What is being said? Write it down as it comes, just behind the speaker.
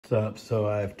What's up? So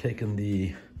I've taken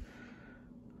the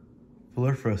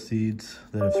filifera seeds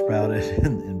that have sprouted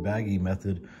in baggie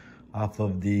method off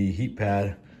of the heat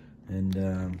pad, and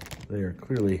they are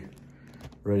clearly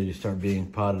ready to start being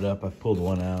potted up. I've pulled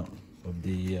one out of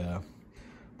the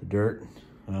dirt.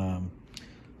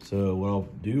 So what I'll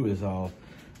do is I'll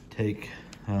take,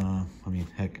 I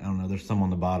don't know, there's some on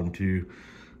the bottom too.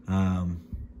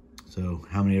 So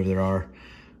how many of there are?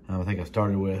 I think I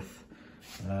started with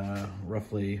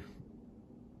roughly,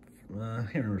 I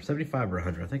can't remember, 75 or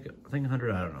 100. I think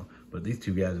 100, I don't know. But these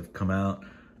two guys have come out.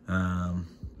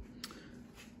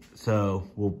 So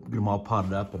we'll get them all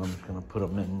potted up, and I'm just gonna put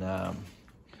them in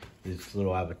these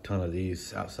little, I have a ton of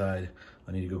these outside.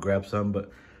 I need to go grab some, but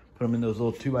put them in those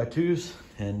little 2x2s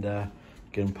and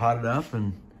get them potted up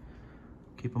and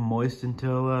keep them moist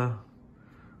until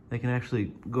they can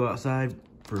actually go outside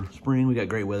for spring. We got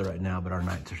great weather right now, but our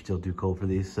nights are still too cold for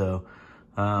these. So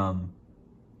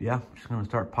yeah, I'm just gonna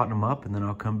start potting them up, and then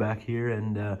I'll come back here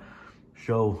and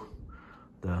show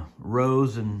the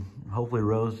rows and hopefully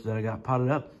rows that I got potted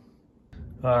up.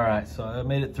 All right, so I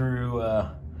made it through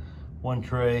one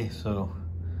tray. So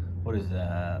what is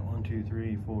that? 1, 2,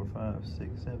 3, 4, 5,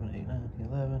 6, 7, 8, 9, 10,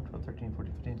 11, 12, 13,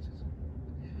 14, 15, 16,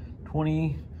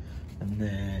 20. And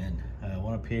then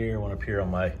one up here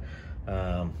on my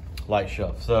light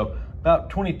shelf. So about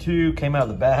 22 came out of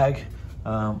the bag.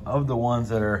 Of the ones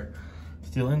that are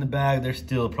still in the bag, there's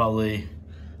still probably,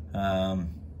 I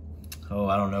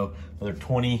don't know, another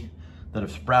 20 that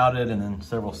have sprouted, and then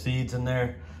several seeds in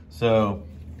there. So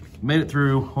made it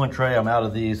through one tray. I'm out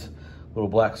of these little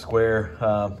black square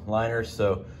liners,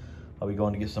 so I'll be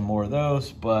going to get some more of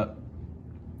those. But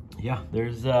yeah,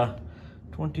 there's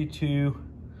 22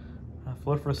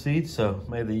 filifera seeds, so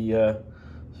may the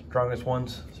strongest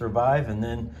ones survive. And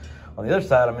then on the other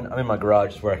side, I'm in my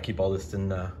garage where I keep all this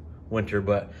in winter,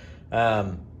 but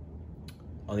on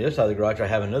the other side of the garage, I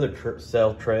have another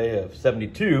cell tray of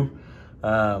 72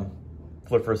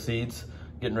 filifera seeds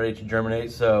getting ready to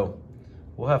germinate. So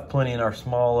we'll have plenty in our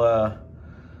small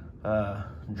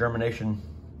germination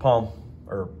palm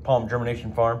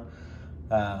germination farm.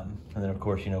 And then of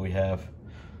course, you know, we have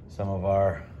some of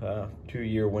our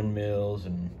 2-year windmills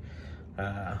and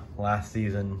last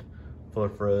season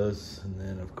filiferas, and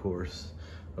then of course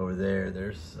over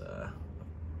there's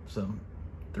some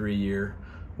 3-year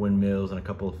windmills and a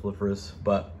couple of filiferas.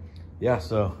 But yeah,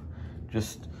 so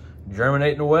just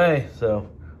germinating away. So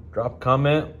drop a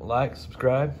comment, like,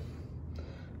 subscribe.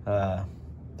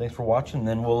 Thanks for watching. And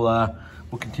then we'll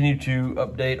continue to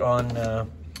update on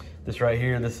this right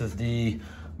here. This is the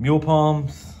mule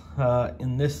palms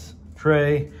in this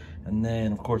tray, and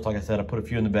then of course, like I said, I put a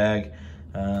few in the bag.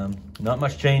 Not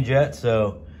much change yet,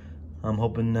 so I'm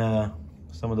hoping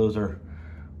some of those are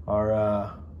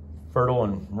fertile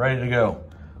and ready to go.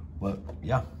 But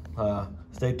yeah,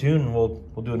 stay tuned, and we'll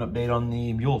do an update on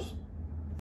the mules.